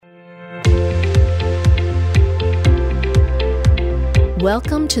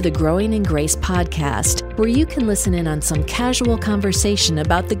Welcome to the Growing in Grace podcast, where you can listen in on some casual conversation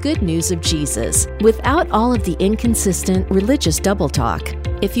about the good news of Jesus without all of the inconsistent religious double talk.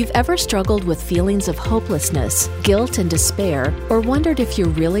 If you've ever struggled with feelings of hopelessness, guilt, and despair, or wondered if you're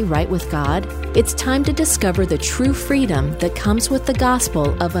really right with God, it's time to discover the true freedom that comes with the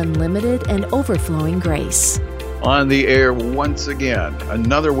gospel of unlimited and overflowing grace. On the air once again,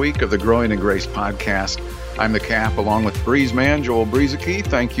 another week of the Growing in Grace podcast. I'm the Cap, along with Breeze Man, Joel Breezeke.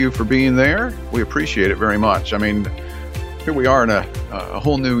 Thank you for being there. We appreciate it very much. I mean, here we are in a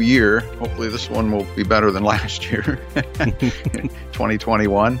whole new year. Hopefully this one will be better than last year,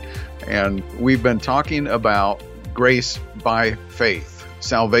 2021. And we've been talking about grace by faith,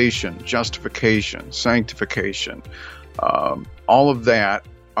 salvation, justification, sanctification, all of that.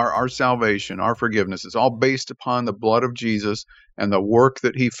 Our salvation, our forgiveness is all based upon the blood of Jesus and the work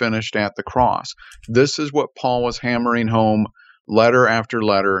that he finished at the cross. This is what Paul was hammering home letter after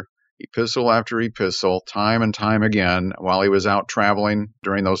letter, epistle after epistle, time and time again while he was out traveling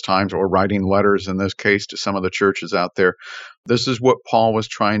during those times, or writing letters in this case to some of the churches out there. This is what Paul was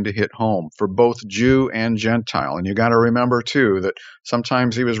trying to hit home for both Jew and Gentile. And you got to remember, too, that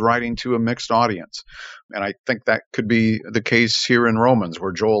sometimes he was writing to a mixed audience. And I think that could be the case here in Romans,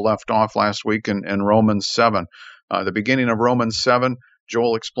 where Joel left off last week in Romans 7. The beginning of Romans 7,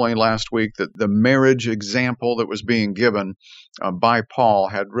 Joel explained last week that the marriage example that was being given by Paul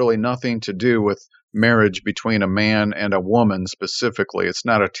had really nothing to do with marriage between a man and a woman specifically. It's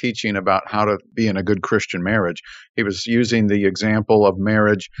not a teaching about how to be in a good Christian marriage. He was using the example of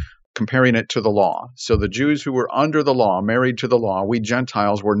marriage, comparing it to the law. So the Jews who were under the law, married to the law, we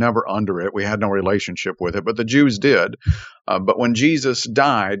Gentiles were never under it. We had no relationship with it, but the Jews did. But when Jesus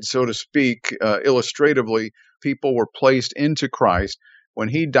died, so to speak, illustratively, people were placed into Christ. When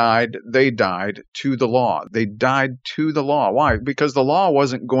he died, they died to the law. They died to the law. Why? Because the law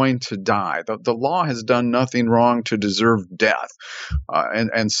wasn't going to die. The law has done nothing wrong to deserve death.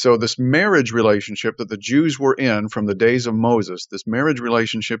 And so this marriage relationship that the Jews were in from the days of Moses, this marriage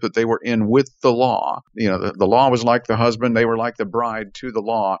relationship that they were in with the law, the law was like the husband, they were like the bride to the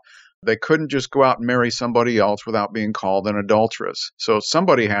law. They couldn't just go out and marry somebody else without being called an adulteress. So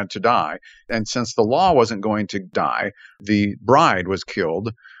somebody had to die. And since the law wasn't going to die, the bride was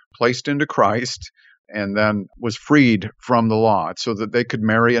killed, placed into Christ, and then was freed from the law so that they could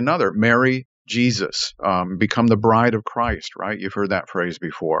marry Jesus, become the bride of Christ, right? You've heard that phrase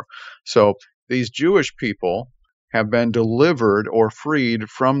before. So these Jewish people have been delivered or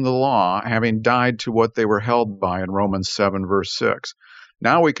freed from the law, having died to what they were held by in Romans 7, verse 6.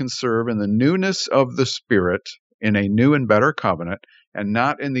 Now we can serve in the newness of the Spirit in a new and better covenant, and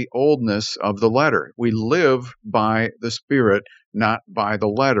not in the oldness of the letter. We live by the Spirit, not by the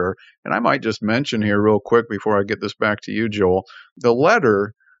letter. And I might just mention here real quick before I get this back to you, Joel, the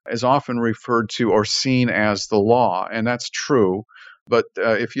letter is often referred to or seen as the law, and that's true. But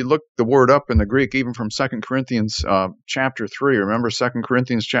if you look the word up in the Greek, even from 2 Corinthians chapter 3, remember 2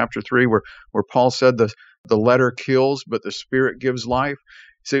 Corinthians chapter 3 where Paul said the letter kills, but the Spirit gives life?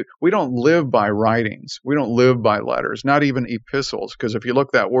 See, we don't live by writings. We don't live by letters, not even epistles, because if you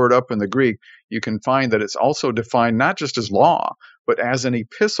look that word up in the Greek, you can find that it's also defined not just as law, but as an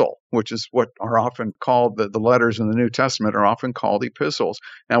epistle, which is what are often called, the letters in the New Testament are often called epistles.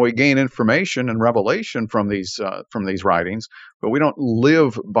 Now, we gain information and revelation from these writings, but we don't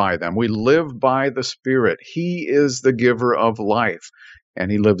live by them. We live by the Spirit. He is the giver of life, and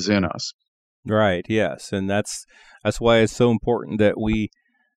he lives in us. Right, yes, and that's why it's so important that we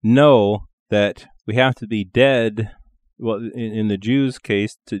know that we have to be dead, well, in the Jews'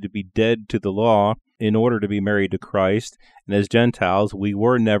 case, to be dead to the law in order to be married to Christ. And as Gentiles, we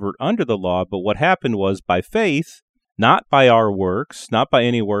were never under the law, but what happened was by faith, not by our works, not by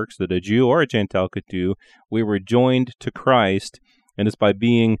any works that a Jew or a Gentile could do, we were joined to Christ, and it's by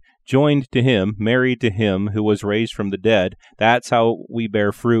being joined to him, married to him who was raised from the dead, that's how we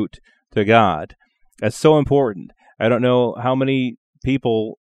bear fruit to God. That's so important. I don't know how many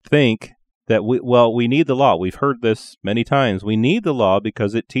people think that we need the law. We've heard this many times. We need the law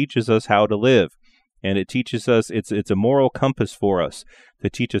because it teaches us how to live, and it teaches us, it's a moral compass for us to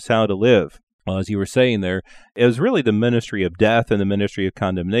teach us how to live. Well, as you were saying there, it was really the ministry of death and the ministry of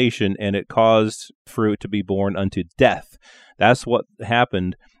condemnation, and it caused fruit to be born unto death. That's what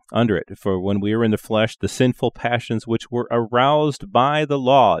happened under it. For when we were in the flesh, the sinful passions which were aroused by the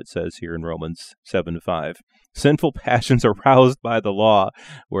law, it says here in Romans 7:5. Sinful passions aroused by the law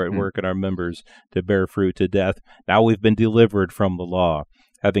were at work in our members to bear fruit to death. Now we've been delivered from the law,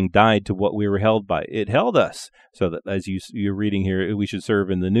 having died to what we were held by. It held us, so that, as you're reading here, we should serve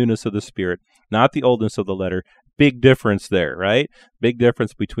in the newness of the Spirit, not the oldness of the letter, big difference there, right? Big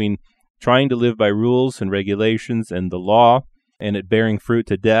difference between trying to live by rules and regulations and the law, and it bearing fruit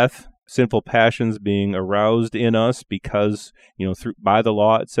to death, sinful passions being aroused in us because, by the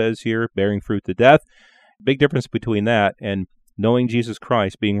law, it says here, bearing fruit to death. Big difference between that and knowing Jesus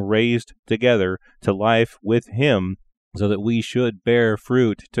Christ, being raised together to life with Him so that we should bear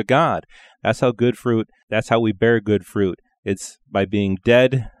fruit to God. That's how we bear good fruit. It's by being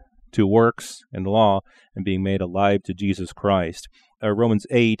dead to works and law and being made alive to Jesus Christ. Romans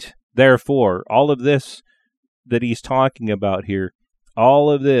 8, therefore, all of this that he's talking about here, all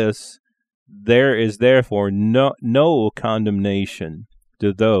of this, there is therefore no condemnation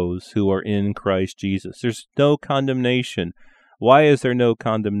to those who are in Christ Jesus. There's no condemnation. Why is there no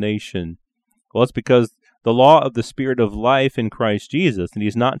condemnation? Well, it's because the law of the Spirit of life in Christ Jesus, and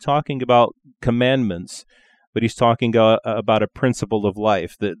he's not talking about commandments, but he's talking about a principle of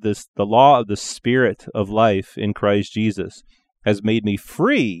life. The law of the Spirit of life in Christ Jesus has made me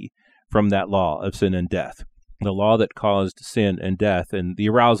free from that law of sin and death. The law that caused sin and death and the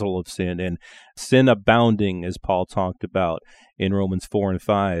arousal of sin and sin abounding, as Paul talked about in Romans 4 and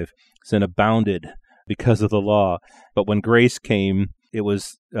 5. Sin abounded because of the law. But when grace came, it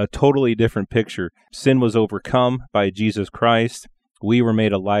was a totally different picture. Sin was overcome by Jesus Christ. We were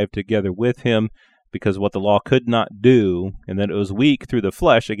made alive together with Him because what the law could not do, and that it was weak through the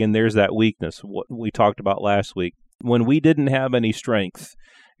flesh. Again, there's that weakness, what we talked about last week. When we didn't have any strength,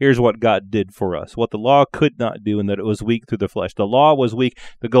 here's what God did for us. What the law could not do, and that it was weak through the flesh. The law was weak.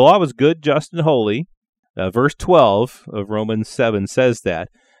 The law was good, just, and holy. Verse 12 of Romans 7 says that.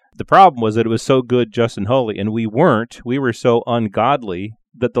 The problem was that it was so good, just, and holy, and we weren't. We were so ungodly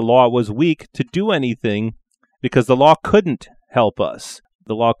that the law was weak to do anything because the law couldn't help us.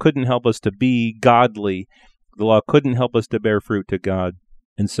 The law couldn't help us to be godly. The law couldn't help us to bear fruit to God.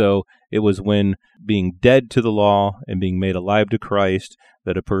 And so it was when being dead to the law and being made alive to Christ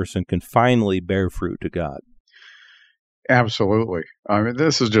that a person can finally bear fruit to God. Absolutely. I mean,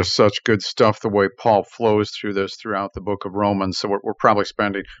 this is just such good stuff, the way Paul flows through this throughout the book of Romans. So we're probably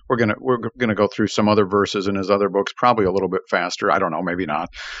we're gonna go through some other verses in his other books, probably a little bit faster. I don't know, maybe not.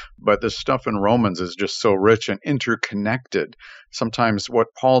 But this stuff in Romans is just so rich and interconnected. Sometimes what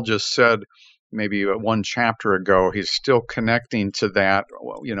Paul just said maybe one chapter ago, he's still connecting to that,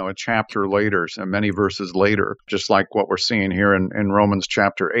 a chapter later, so many verses later, just like what we're seeing here in Romans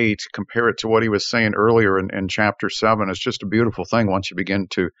chapter 8. Compare it to what he was saying earlier in chapter 7. It's just a beautiful thing once you begin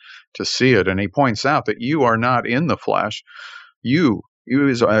to see it. And he points out that you are not in the flesh. You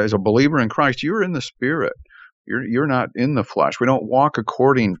as a believer in Christ, you're in the Spirit. You're not in the flesh. We don't walk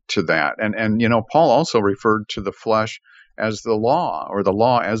according to that. And Paul also referred to the flesh as the law, or the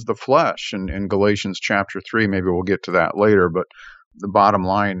law as the flesh in Galatians chapter 3. Maybe we'll get to that later, but the bottom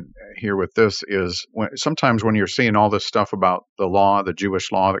line here with this is sometimes when you're seeing all this stuff about the law, the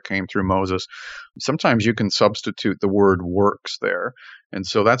Jewish law that came through Moses, sometimes you can substitute the word works there. And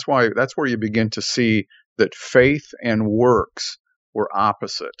so that's where you begin to see that faith and works were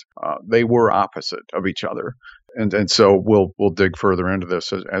opposite. They were opposite of each other. And so we'll dig further into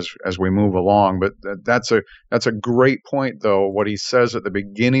this as we move along. But that's a great point, though. What he says at the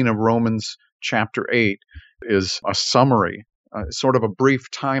beginning of Romans chapter 8 is a summary, sort of a brief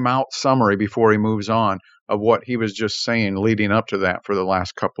timeout summary before he moves on of what he was just saying leading up to that for the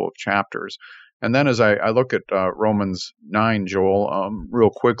last couple of chapters. And then as I look at Romans 9, Joel,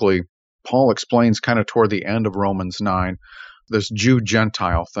 real quickly, Paul explains kind of toward the end of Romans 9 this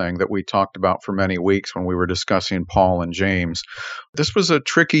Jew-Gentile thing that we talked about for many weeks when we were discussing Paul and James. This was a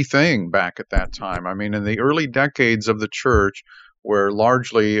tricky thing back at that time. I mean, in the early decades of the church, where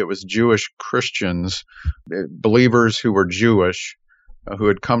largely it was Jewish Christians, believers who were Jewish, who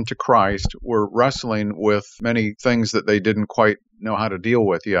had come to Christ, were wrestling with many things that they didn't quite know how to deal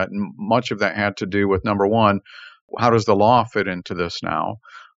with yet. And much of that had to do with, number one, how does the law fit into this now?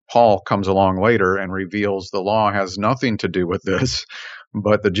 Paul comes along later and reveals the law has nothing to do with this,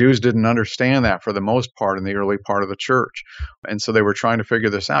 but the Jews didn't understand that for the most part in the early part of the church. And so they were trying to figure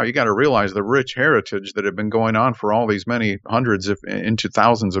this out. You got to realize the rich heritage that had been going on for all these many hundreds into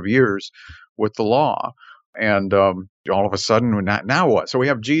thousands of years with the law. And all of a sudden, now what? So we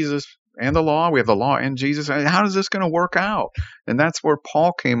have Jesus and the law. We have the law and Jesus. How is this going to work out? And that's where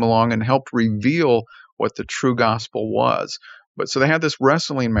Paul came along and helped reveal what the true gospel was. But so they had this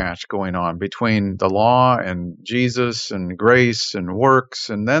wrestling match going on between the law and Jesus and grace and works,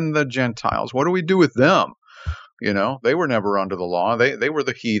 and then the Gentiles. What do we do with them? They were never under the law. They were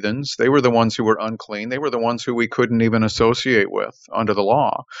the heathens. They were the ones who were unclean. They were the ones who we couldn't even associate with under the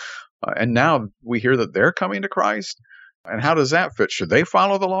law. And now we hear that they're coming to Christ. And how does that fit? Should they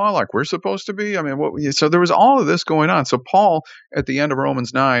follow the law like we're supposed to be? I mean, so there was all of this going on. So Paul, at the end of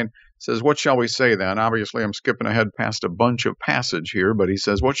Romans 9, says, what shall we say then? Obviously, I'm skipping ahead past a bunch of passage here, but he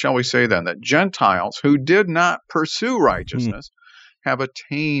says, what shall we say then? That Gentiles who did not pursue righteousness have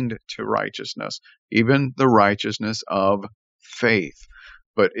attained to righteousness, even the righteousness of faith.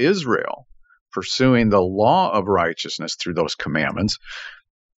 But Israel, pursuing the law of righteousness through those commandments,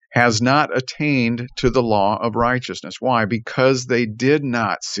 has not attained to the law of righteousness. Why? Because they did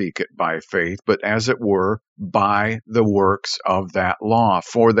not seek it by faith, but as it were, by the works of that law.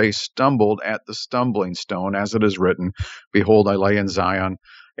 For they stumbled at the stumbling stone, as it is written, behold, I lay in Zion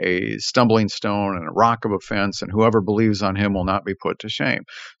a stumbling stone and a rock of offense, and whoever believes on him will not be put to shame.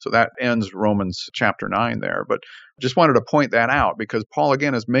 So that ends Romans chapter 9 there. But just wanted to point that out because Paul,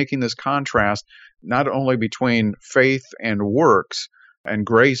 again, is making this contrast not only between faith and works, and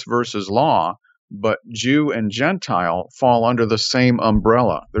grace versus law, but Jew and Gentile fall under the same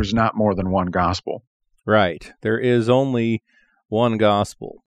umbrella. There's not more than one gospel. Right. There is only one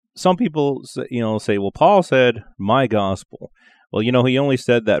gospel. Some people, say, well, Paul said, my gospel. Well, he only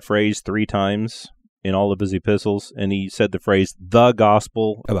said that phrase 3 times in all of his epistles, and he said the phrase, the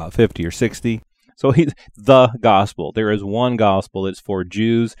gospel, about 50 or 60. So the gospel. There is one gospel. It's for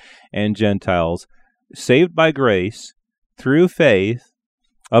Jews and Gentiles, saved by grace, through faith,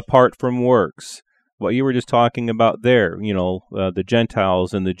 apart from works. What you were just talking about there, the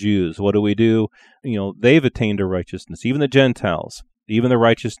Gentiles and the Jews, what do? They've attained to righteousness, even the Gentiles, even the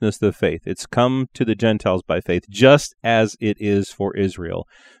righteousness of faith. It's come to the Gentiles by faith, just as it is for Israel.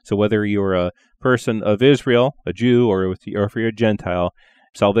 So whether you're a person of Israel, a Jew, or if you're a Gentile,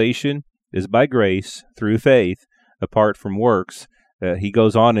 salvation is by grace, through faith, apart from works. He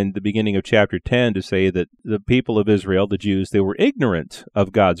goes on in the beginning of chapter 10 to say that the people of Israel, the Jews, they were ignorant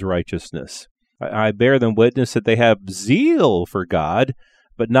of God's righteousness. I bear them witness that they have zeal for God,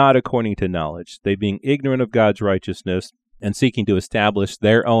 but not according to knowledge. They being ignorant of God's righteousness and seeking to establish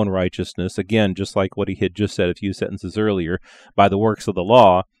their own righteousness, again, just like what he had just said a few sentences earlier, by the works of the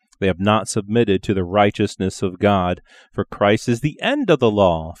law, they have not submitted to the righteousness of God. For Christ is the end of the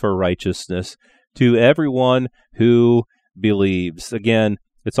law for righteousness to everyone who believes. Again,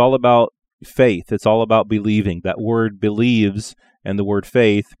 it's all about faith. It's all about believing. That word believes and the word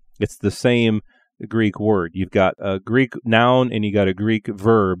faith, it's the same Greek word. You've got a Greek noun and you got a Greek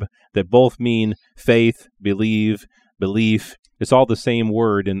verb that both mean faith, believe, belief. It's all the same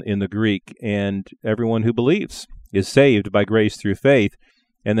word in the Greek, and everyone who believes is saved by grace through faith.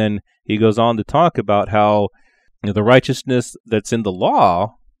 And then he goes on to talk about how the righteousness that's in the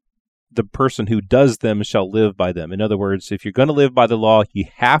law, the person who does them shall live by them. In other words, if you're going to live by the law, you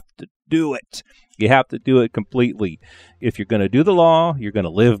have to do it. You have to do it completely. If you're going to do the law, you're going to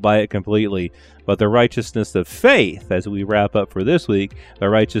live by it completely. But the righteousness of faith, as we wrap up for this week, the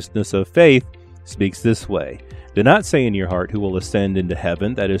righteousness of faith speaks this way. Do not say in your heart, who will ascend into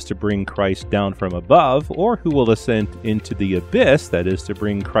heaven, that is to bring Christ down from above, or who will ascend into the abyss, that is to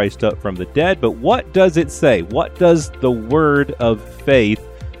bring Christ up from the dead. But what does it say? What does the word of faith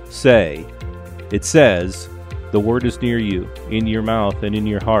say? It says, the word is near you, in your mouth and in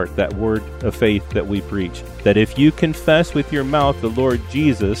your heart, that word of faith that we preach. That if you confess with your mouth the Lord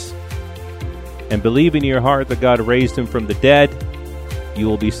Jesus and believe in your heart that God raised him from the dead, you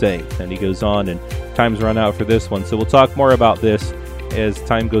will be saved. And he goes on, and time's run out for this one. So we'll talk more about this as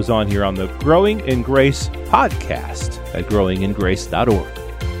time goes on here on the Growing in Grace podcast at growingingrace.org.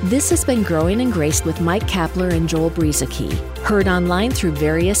 This has been Growing in Grace with Mike Kapler and Joel Brieseke, heard online through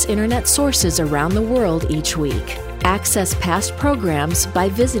various internet sources around the world each week. Access past programs by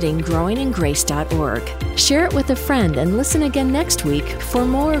visiting growingingrace.org. Share it with a friend and listen again next week for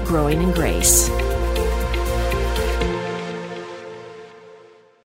more Growing in Grace.